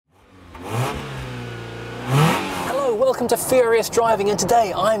welcome to Furious Driving, and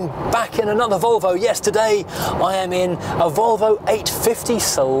today I'm back in another Volvo. Yes, today I am in a Volvo 850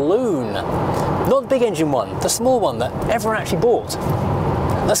 Saloon. Not the big engine one, the small one that everyone actually bought.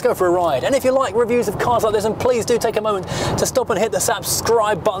 Let's go for a ride. And if you like reviews of cars like this, then please do take a moment to stop and hit the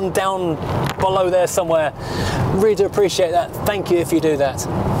subscribe button down below there somewhere. Really do appreciate that. Thank you if you do that.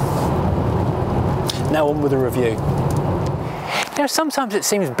 Now on with the review. You know, sometimes it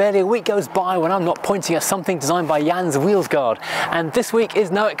seems barely a week goes by when I'm not pointing at something designed by Jans Wielsgaard, and this week is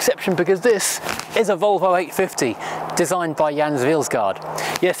no exception because this is a Volvo 850 designed by Jans Wielsgaard.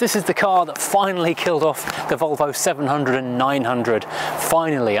 Yes, this is the car that finally killed off the Volvo 700 and 900,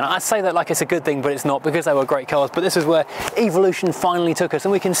 finally. And I say that like it's a good thing, but it's not, because they were great cars. But this is where evolution finally took us,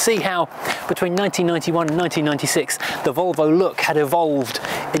 and we can see how between 1991 and 1996 the Volvo look had evolved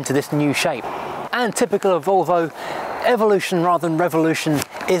into this new shape. And typical of Volvo, evolution rather than revolution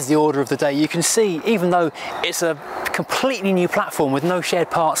is the order of the day. You can see, even though it's a completely new platform with no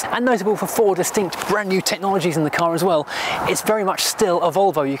shared parts, and notable for 4 distinct brand new technologies in the car as well, it's very much still a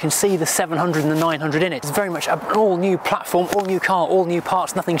Volvo. You can see the 700 and the 900 in it. It's very much an all new platform, all new car, all new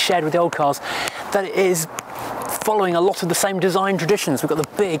parts, nothing shared with the old cars. That it is following a lot of the same design traditions. We've got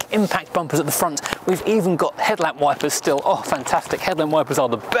the big impact bumpers at the front. We've even got headlamp wipers still. Oh, fantastic. Headlamp wipers are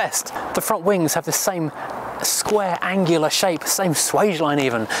the best. The front wings have the same square angular shape, same swage line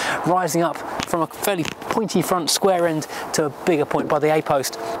even, rising up from a fairly pointy front square end to a bigger point by the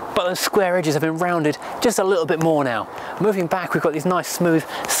A-post. But those square edges have been rounded just a little bit more now. Moving back, we've got these nice smooth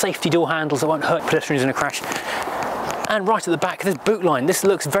safety door handles that won't hurt pedestrians in a crash. And right at the back, this boot line. This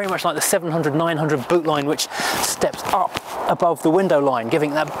looks very much like the 700, 900 boot line, which steps up above the window line,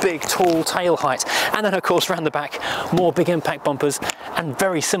 giving that big, tall tail height. And then, of course, around the back, more big impact bumpers and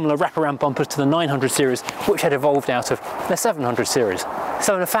very similar wraparound bumpers to the 900 series, which had evolved out of the 700 series.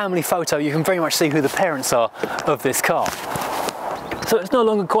 So in a family photo, you can very much see who the parents are of this car. So it's no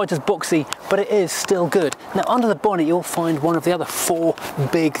longer quite as boxy, but it is still good. Now under the bonnet you'll find one of the other 4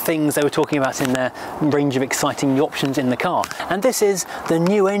 big things they were talking about in their range of exciting new options in the car. And this is the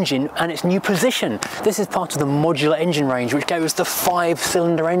new engine and its new position. This is part of the modular engine range, which gave us the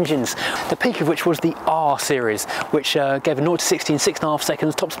 5-cylinder engines, the peak of which was the R series, which gave a 0 to 60 in 6.5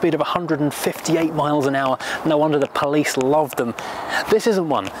 seconds, top speed of 158 miles an hour. No wonder the police loved them. This isn't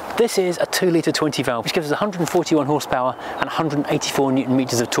one. This is a 2-litre 20 valve, which gives us 141 horsepower and 184 Newton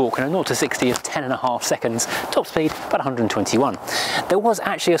meters of torque, and a 0 to 60 of 10.5 seconds, top speed about 121. There was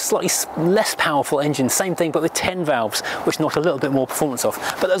actually a slightly less powerful engine, same thing but with 10 valves, which knocked a little bit more performance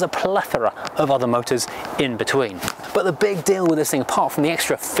off, but there's a plethora of other motors in between. But the big deal with this thing, apart from the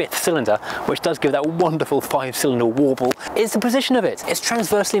extra 5th cylinder, which does give that wonderful 5-cylinder warble, is the position of it. It's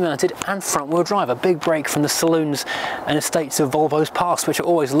transversely mounted and front-wheel drive, a big break from the saloons and estates of Volvo's past, which are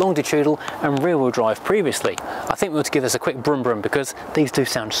always longitudinal and rear-wheel drive previously. I think we ought to give this a quick brum brum, because these do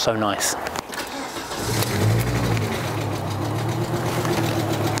sound so nice.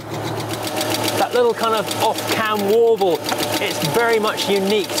 That little kind of off-cam warble, it's very much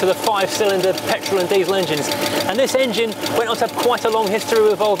unique to the 5-cylinder petrol and diesel engines. And this engine went on to have quite a long history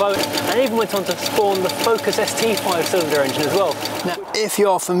with Volvo, and even went on to spawn the Focus ST 5-cylinder engine as well. Now, if you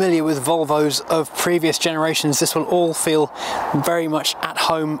are familiar with Volvos of previous generations, this will all feel very much at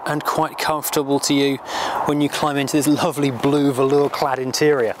home and quite comfortable to you when you climb into this lovely blue velour-clad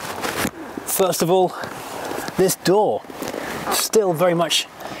interior. First of all, this door still very much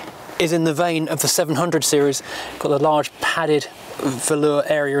is in the vein of the 700 series. Got the large padded velour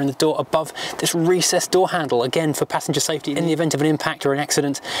area in the door above this recessed door handle, again for passenger safety in the event of an impact or an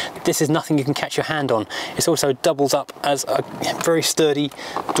accident. This is nothing you can catch your hand on. It also doubles up as a very sturdy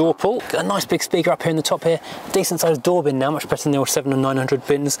door pull. Got a nice big speaker up here in the top here, decent sized door bin now, much better than the old 700 and 900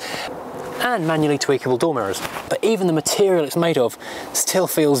 bins, and manually tweakable door mirrors. But even the material it's made of still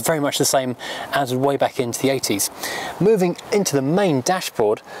feels very much the same as way back into the 80s. Moving into the main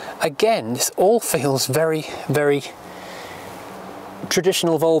dashboard, again, this all feels very, very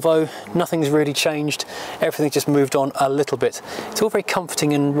traditional Volvo. Nothing's really changed. Everything's just moved on a little bit. It's all very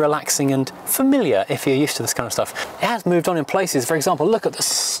comforting and relaxing and familiar if you're used to this kind of stuff. It has moved on in places. For example, look at the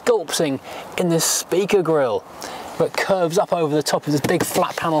sculpting in this speaker grille. But curves up over the top of this big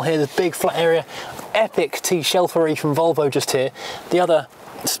flat panel here, this big flat area. Epic T-shelfery from Volvo just here. The other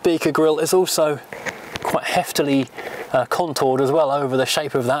speaker grille is also quite heftily contoured as well over the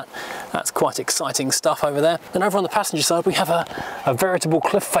shape of that. That's quite exciting stuff over there. Then over on the passenger side we have a veritable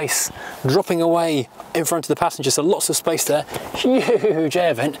cliff face dropping away in front of the passenger, so lots of space there. Huge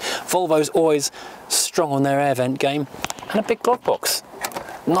air vent. Volvo's always strong on their air vent game. And a big glove box.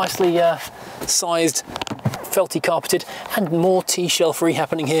 Nicely sized felty carpeted, and more T-shelfery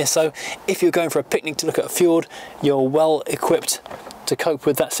happening here. So if you're going for a picnic to look at a fjord, you're well equipped to cope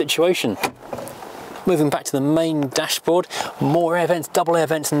with that situation. Moving back to the main dashboard, more air vents, double air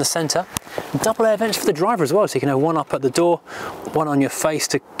vents in the centre. Double air vents for the driver as well, so you can have one up at the door, one on your face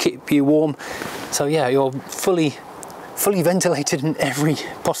to keep you warm. So yeah, you're fully ventilated in every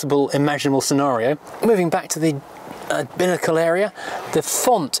possible imaginable scenario. Moving back to the binnacle area, the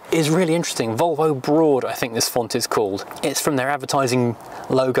font is really interesting. Volvo Broad, I think this font is called. It's from their advertising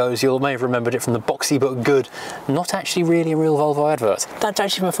logos. You may have remembered it from the boxy but good, not actually really a real Volvo advert. That's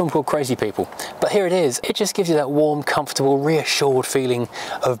actually from a film called Crazy People. But here it is. It just gives you that warm, comfortable, reassured feeling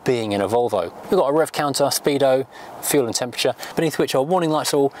of being in a Volvo. We've got a rev counter, speedo, fuel and temperature, beneath which are warning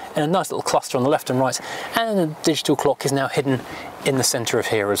lights all in a nice little cluster on the left and right, and the digital clock is now hidden in the centre of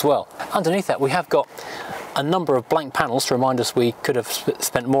here as well. Underneath that we have got a number of blank panels to remind us we could have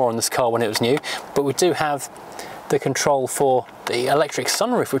spent more on this car when it was new, but we do have the control for the electric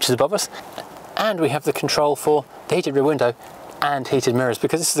sunroof, which is above us, and we have the control for the heated rear window and heated mirrors,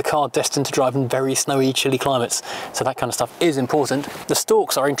 because this is a car destined to drive in very snowy, chilly climates, so that kind of stuff is important. The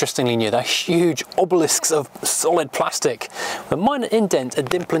stalks are interestingly new. They're huge obelisks of solid plastic with a minor indent, a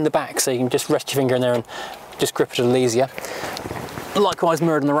dimple in the back, so you can just rest your finger in there and just grip it a little easier. Likewise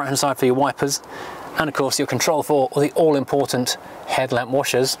mirrored on the right hand side for your wipers, and of course your control for the all-important headlamp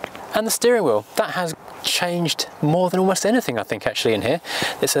washers. And the steering wheel, that has changed more than almost anything I think actually in here.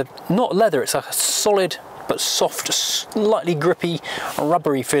 It's not leather, it's a solid but soft, slightly grippy,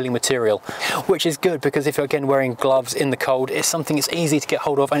 rubbery feeling material, which is good because if you're again wearing gloves in the cold, it's something that's easy to get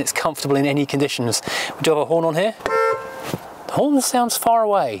hold of and it's comfortable in any conditions. We do have a horn on here. The horn sounds far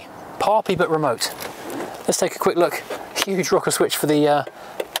away, parpy but remote. Let's take a quick look. Huge rocker switch for the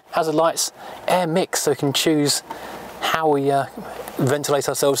hazard lights, air mix, so we can choose how we ventilate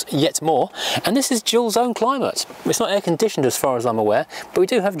ourselves yet more. And this is dual zone climate. It's not air conditioned as far as I'm aware, but we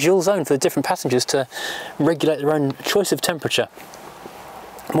do have dual zone for the different passengers to regulate their own choice of temperature.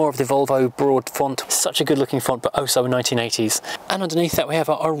 More of the Volvo Broad font, such a good looking font, but oh so 1980s. And underneath that we have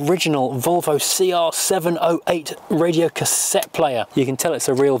our original Volvo CR708 radio cassette player. You can tell it's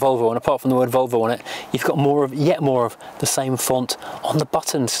a real Volvo, and apart from the word Volvo on it, you've got yet more of the same font on the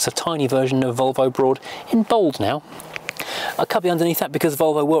buttons. It's a tiny version of Volvo Broad in bold now. A cubby underneath that because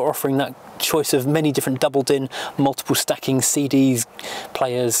Volvo were offering that choice of many different double DIN, multiple stacking CDs,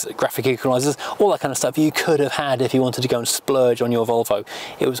 players, graphic equalizers, all that kind of stuff you could have had if you wanted to go and splurge on your Volvo.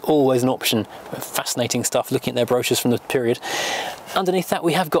 It was always an option. Fascinating stuff looking at their brochures from the period. Underneath that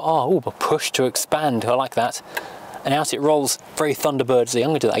we have got a push to expand. I like that. And out it rolls, very Thunderbirdsy. I'm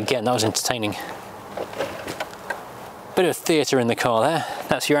going to do that again, that was entertaining. Bit of theatre in the car there.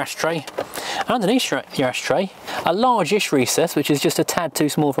 That's your ashtray. And underneath your ashtray, a large-ish recess, which is just a tad too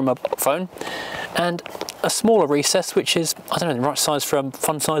small from a phone, and a smaller recess, which is, I don't know, the right size for a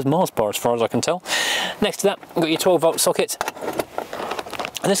fun-sized Mars bar as far as I can tell. Next to that, we've got your 12-volt socket.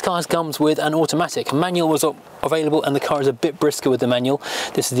 And this car comes with an automatic. Manual was available, and the car is a bit brisker with the manual.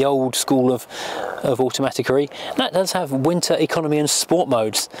 This is the old school of automaticery. And that does have winter, economy and sport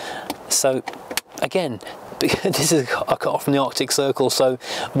modes. So, again, this is a car from the Arctic Circle, so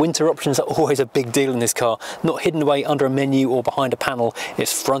winter options are always a big deal in this car. Not hidden away under a menu or behind a panel,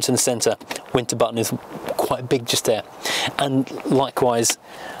 it's front and centre. Winter button is quite big just there. And likewise,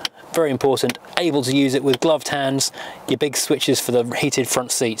 very important, able to use it with gloved hands, your big switches for the heated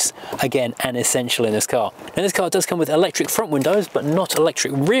front seats, again, an essential in this car. Now this car does come with electric front windows, but not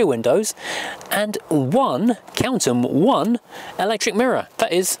electric rear windows, and count 'em, one electric mirror.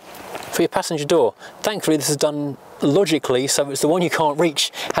 That is for your passenger door. Thankfully this is done logically, so it's the one you can't reach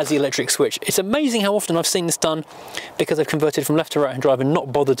has the electric switch. It's amazing how often I've seen this done, because I've converted from left to right hand drive and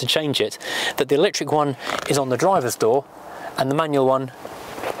not bothered to change it, that the electric one is on the driver's door and the manual one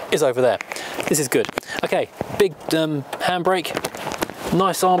is over there. This is good. Okay, big handbrake,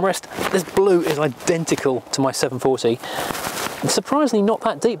 nice armrest. This blue is identical to my 740. Surprisingly not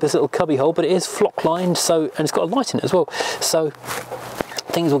that deep, this little cubby hole, but it is flock lined, so, and it's got a light in it as well, so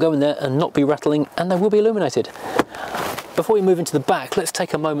things will go in there and not be rattling, and they will be illuminated. Before we move into the back, let's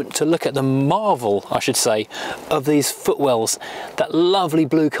take a moment to look at the marvel, I should say, of these footwells. That lovely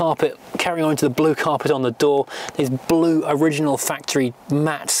blue carpet, carrying on to the blue carpet on the door, these blue original factory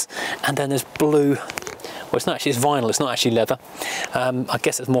mats, and then there's blue, well it's not actually, it's vinyl, it's not actually leather. I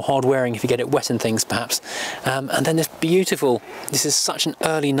guess it's more hard wearing if you get it wet and things perhaps. And then this beautiful, this is such an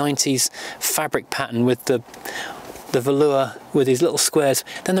early 90s fabric pattern with the velour with these little squares,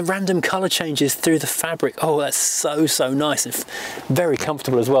 then the random colour changes through the fabric. Oh, that's so nice and very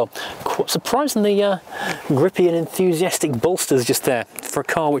comfortable as well. Surprisingly grippy and enthusiastic bolsters just there for a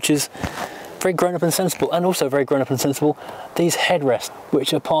car which is very grown up and sensible. And also very grown up and sensible, these headrests,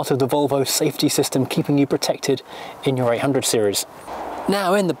 which are part of the Volvo safety system, keeping you protected in your 800 series.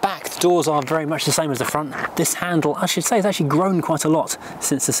 Now in the back, the doors are very much the same as the front. This handle, I should say, has actually grown quite a lot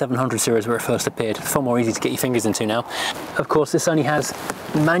since the 700 series where it first appeared. It's far more easy to get your fingers into now. Of course, this only has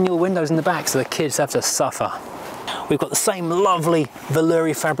manual windows in the back, so the kids have to suffer. We've got the same lovely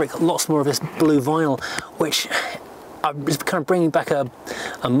velour fabric, lots more of this blue vinyl, which is kind of bringing back a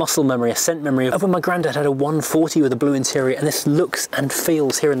muscle memory, a scent memory of when my granddad had a 140 with a blue interior, and this looks and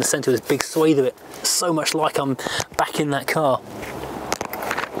feels here in the centre with this big swathe of it, so much like I'm back in that car.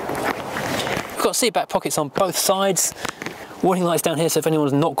 We've got seat back pockets on both sides, warning lights down here, so if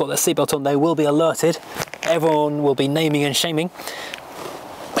anyone's not got their seatbelt on, they will be alerted. Everyone will be naming and shaming.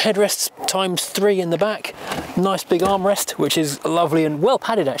 Headrests ×3 in the back, nice big armrest, which is lovely and well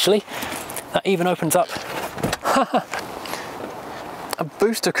padded actually. That even opens up a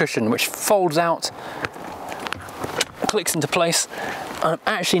booster cushion which folds out, clicks into place. I'm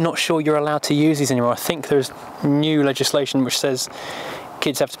actually not sure you're allowed to use these anymore. I think there's new legislation which says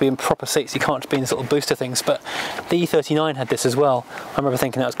kids have to be in proper seats, you can't be in these little booster things, but the E39 had this as well. I remember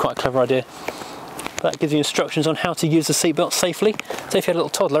thinking that was quite a clever idea. That gives you instructions on how to use the seatbelt safely. So if you had a little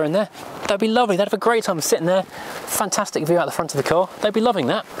toddler in there, that'd be lovely. They'd have a great time sitting there. Fantastic view out the front of the car. They'd be loving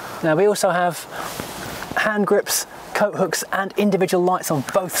that. Now we also have hand grips, coat hooks and individual lights on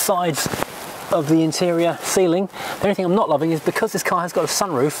both sides of the interior ceiling. The only thing I'm not loving is because this car has got a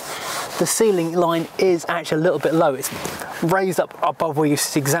sunroof, the ceiling line is actually a little bit low. It's raised up above where you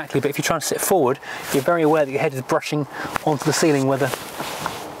sit exactly, but if you try to sit forward, you're very aware that your head is brushing onto the ceiling where the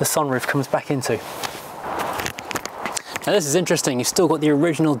sunroof comes back into. Now this is interesting, you've still got the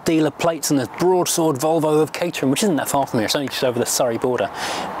original dealer plates on this broadsword Volvo of Caterham, which isn't that far from here, it's only just over the Surrey border.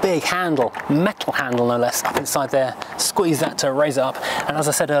 Big handle, metal handle no less, up inside there, squeeze that to raise it up, and as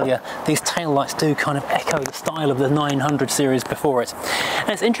I said earlier, these tail lights do kind of echo the style of the 900 series before it. And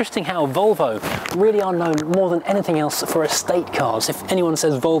it's interesting how Volvo really are known more than anything else for estate cars. If anyone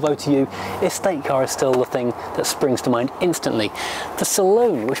says Volvo to you, estate car is still the thing that springs to mind instantly. The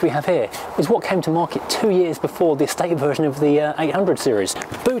Saloon, which we have here, is what came to market 2 years before the estate version of the 800 series.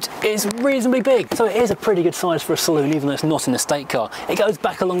 Boot is reasonably big, so it is a pretty good size for a saloon, even though it's not an estate car. It goes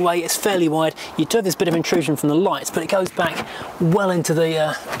back a long way, it's fairly wide. You do have this bit of intrusion from the lights, but it goes back well into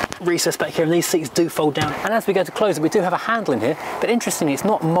the recess back here, and these seats do fold down. And as we go to close it, we do have a handle in here, but interestingly, it's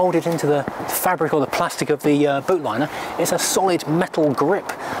not moulded into the fabric or the plastic of the boot liner. It's a solid metal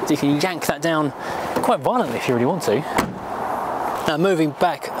grip, so you can yank that down quite violently if you really want to. Now moving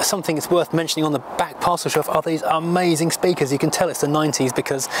back, something that's worth mentioning on the back parcel shelf are these amazing speakers. You can tell it's the 90s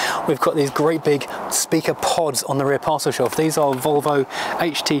because we've got these great big speaker pods on the rear parcel shelf. These are Volvo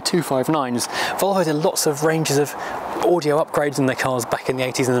HT259s. Volvo did lots of ranges of audio upgrades in their cars back in the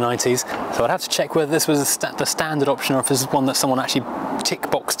 80s and the 90s, so I'd have to check whether this was the standard option or if this is one that someone actually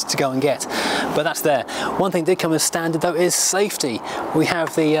tick boxed to go and get, but that's there. One thing that did come as standard though is safety. We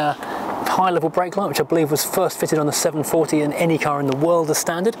have the high level brake light, which I believe was first fitted on the 740 in any car in the world as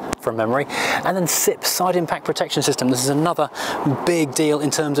standard, from memory, and then SIP, side impact protection system. This is another big deal in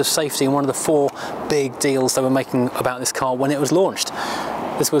terms of safety, and one of the 4 big deals they were making about this car when it was launched.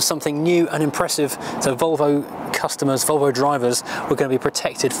 This was something new and impressive, so Volvo customers, Volvo drivers were going to be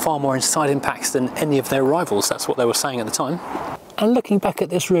protected far more in side impacts than any of their rivals. That's what they were saying at the time. And looking back at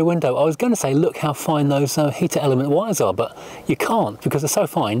this rear window, I was going to say look how fine those heater element wires are, but you can't because they're so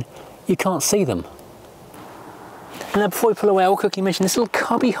fine you can't see them. And now before we pull away, I will quickly mention this little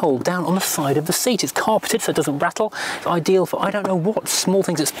cubby hole down on the side of the seat. It's carpeted so it doesn't rattle. It's ideal for I don't know what small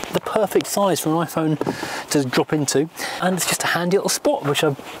things. It's the perfect size for an iPhone to drop into. And it's just a handy little spot, which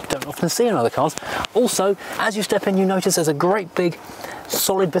I don't often see in other cars. Also, as you step in, you notice there's a great big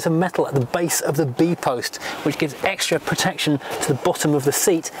solid bit of metal at the base of the B post, which gives extra protection to the bottom of the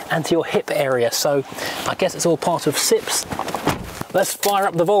seat and to your hip area. So I guess it's all part of SIPs. Let's fire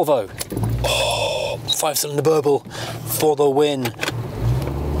up the Volvo. Oh, 5-cylinder burble for the win.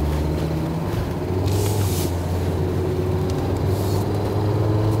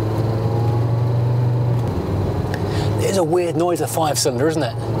 It is a weird noise, a 5-cylinder, isn't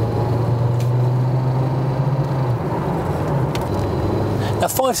it? Now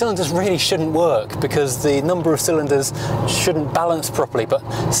 5 cylinders really shouldn't work because the number of cylinders shouldn't balance properly, but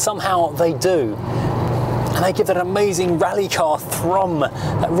somehow they do. And they give that amazing rally car thrum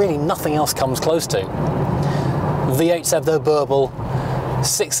that really nothing else comes close to. V8s have their burble,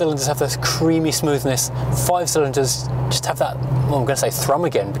 6 cylinders have this creamy smoothness, 5 cylinders just have that, well, I'm going to say thrum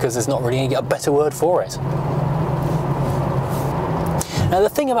again because there's not really a better word for it. Now the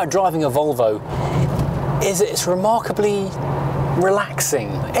thing about driving a Volvo is that it's remarkably relaxing.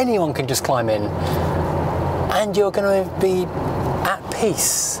 Anyone can just climb in and you're going to be at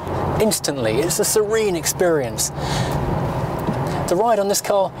peace instantly. It's a serene experience. The ride on this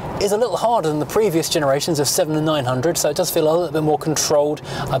car is a little harder than the previous generations of 7 and 900, so it does feel a little bit more controlled,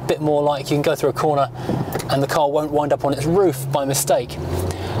 a bit more like you can go through a corner and the car won't wind up on its roof by mistake.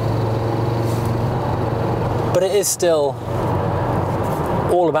 But it is still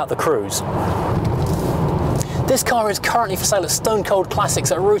all about the cruise. This car is currently for sale at Stone Cold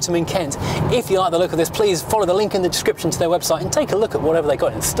Classics at Rootham in Kent. If you like the look of this, please follow the link in the description to their website and take a look at whatever they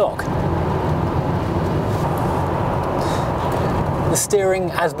got in stock. The steering,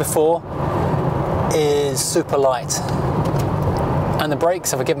 as before, is super light. And the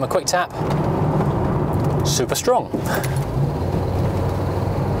brakes, if I give them a quick tap, super strong.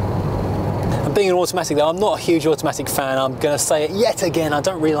 And being an automatic though, I'm not a huge automatic fan. I'm going to say it yet again, I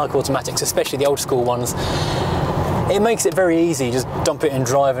don't really like automatics, especially the old school ones. It makes it very easy, just dump it in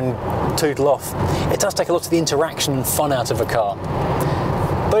drive and tootle off. It does take a lot of the interaction and fun out of a car.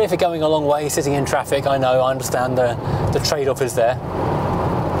 But if you're going a long way, sitting in traffic, I understand the trade-off is there.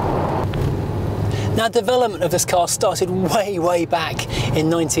 Now, development of this car started way back in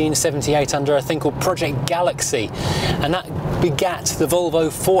 1978 under a thing called Project Galaxy, and that begat the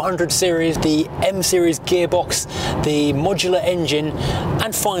Volvo 400 series, the M series gearbox, the modular engine,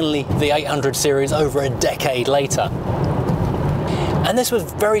 and finally the 800 series over a decade later. And this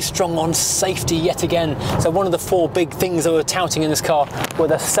was very strong on safety yet again. So one of the 4 big things they were touting in this car were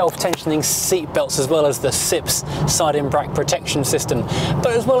the self-tensioning seat belts as well as the SIPS side impact protection system.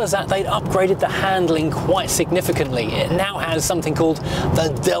 But as well as that, they'd upgraded the handling quite significantly. It now has something called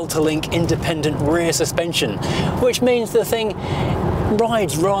the Delta Link independent rear suspension, which means the thing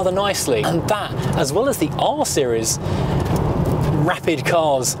rides rather nicely. And that, as well as the R series rapid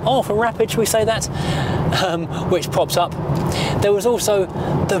cars, for rapid, should we say that, which pops up. There was also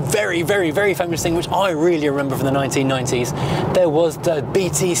the very famous thing which I really remember from the 1990s. There was the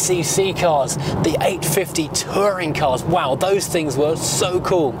BTCC cars, the 850 touring cars. Wow, those things were so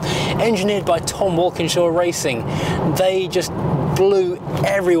cool. Engineered by Tom Walkinshaw Racing, they just blew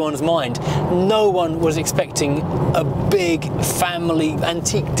everyone's mind. No one was expecting a big family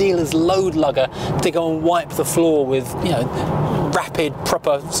antique dealer's load lugger to go and wipe the floor with, you know, rapid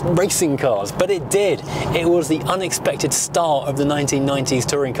proper racing cars, but it did. It was the unexpected start of the 1990s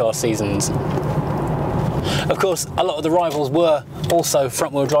touring car seasons. Of course, a lot of the rivals were also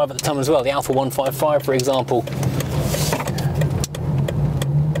front-wheel drive at the time as well. The Alpha 155, for example,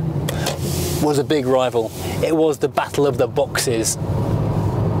 was a big rival. It was the battle of the boxes.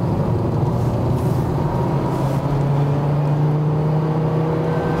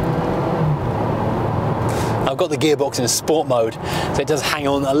 I've got the gearbox in sport mode, so it does hang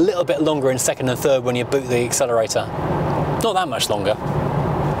on a little bit longer in second and third when you boot the accelerator. Not that much longer.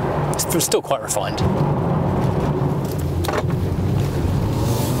 It's still quite refined.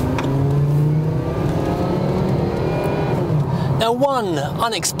 Now, one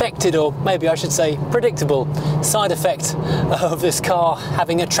unexpected, or maybe I should say predictable, side effect of this car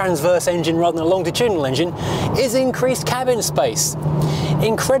having a transverse engine rather than a longitudinal engine is increased cabin space.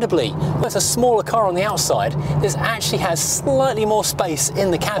 Incredibly, when it's a smaller car on the outside, this actually has slightly more space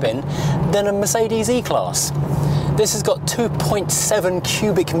in the cabin than a Mercedes E-Class. This has got 2.7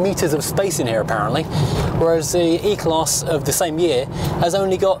 cubic meters of space in here apparently, whereas the E-Class of the same year has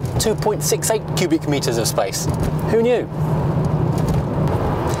only got 2.68 cubic meters of space. Who knew?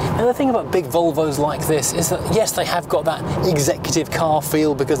 And the thing about big Volvos like this is that, yes, they have got that executive car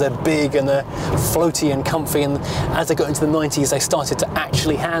feel because they're big and they're floaty and comfy, and as they got into the 90s they started to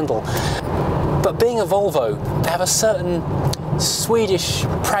actually handle. But being a Volvo, they have a certain Swedish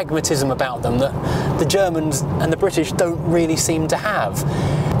pragmatism about them that the Germans and the British don't really seem to have.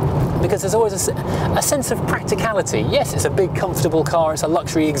 Because there's always a sense of practicality. Yes, it's a big comfortable car, it's a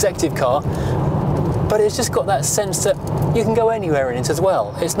luxury executive car, but it's just got that sense that you can go anywhere in it as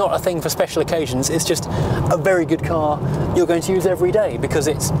well. It's not a thing for special occasions, it's just a very good car you're going to use every day because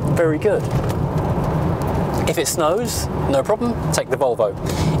it's very good. If it snows, no problem, take the Volvo.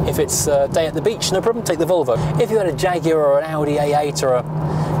 If it's a day at the beach, no problem, take the Volvo. If you had a Jaguar or an Audi A8 or a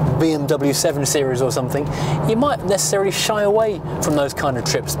BMW 7 Series or something, you might necessarily shy away from those kind of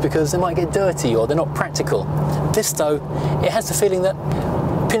trips because they might get dirty or they're not practical. This though, it has the feeling that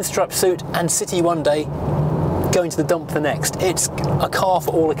pinstripe suit and city one day, going to the dump the next. It's a car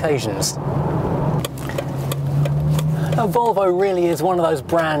for all occasions. Now, Volvo really is one of those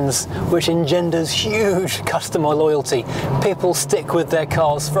brands which engenders huge customer loyalty. People stick with their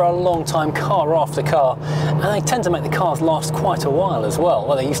cars for a long time, car after car, and they tend to make the cars last quite a while as well.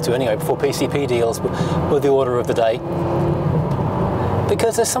 Well, they used to anyway, before PCP deals were the order of the day.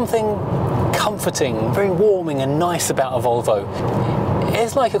 because there's something comforting, very warming and nice about a Volvo.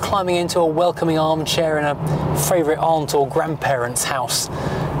 It's like you're climbing into a welcoming armchair in a favourite aunt or grandparent's house.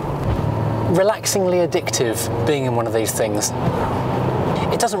 Relaxingly addictive being in one of these things.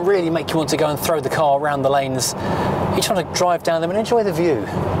 It doesn't really make you want to go and throw the car around the lanes. You're trying to drive down them and enjoy the view.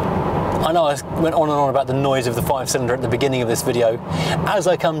 I know I went on and on about the noise of the 5-cylinder at the beginning of this video. As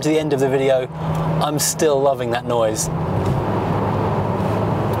I come to the end of the video, I'm still loving that noise.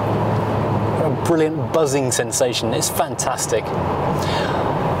 A brilliant buzzing sensation. It's fantastic.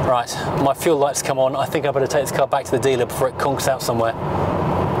 Right, my fuel lights come on. I think I better take this car back to the dealer before it conks out somewhere.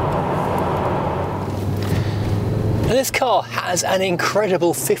 And this car has an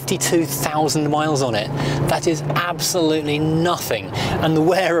incredible 52,000 miles on it. That is absolutely nothing. And the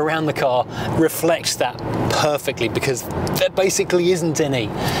wear around the car reflects that perfectly because there basically isn't any.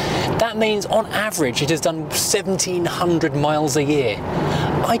 That means on average it has done 1,700 miles a year.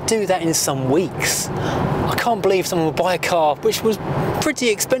 I do that in some weeks. I can't believe someone would buy a car which was pretty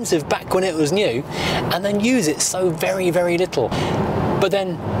expensive back when it was new and then use it so very, very little. But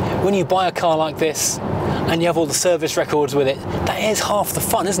then when you buy a car like this and you have all the service records with it, that is half the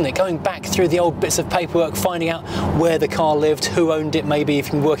fun, isn't it? Going back through the old bits of paperwork, finding out where the car lived, who owned it maybe, if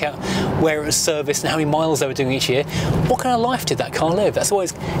you can work out where it was serviced and how many miles they were doing each year. What kind of life did that car live? That's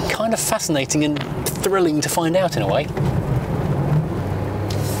always kind of fascinating and thrilling to find out in a way.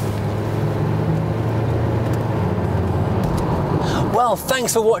 Well,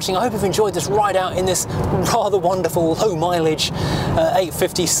 thanks for watching. I hope you've enjoyed this ride out in this rather wonderful low mileage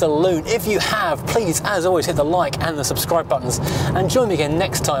 850 Saloon. If you have, please, as always, hit the like and the subscribe buttons and join me again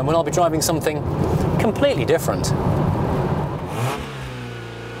next time when I'll be driving something completely different.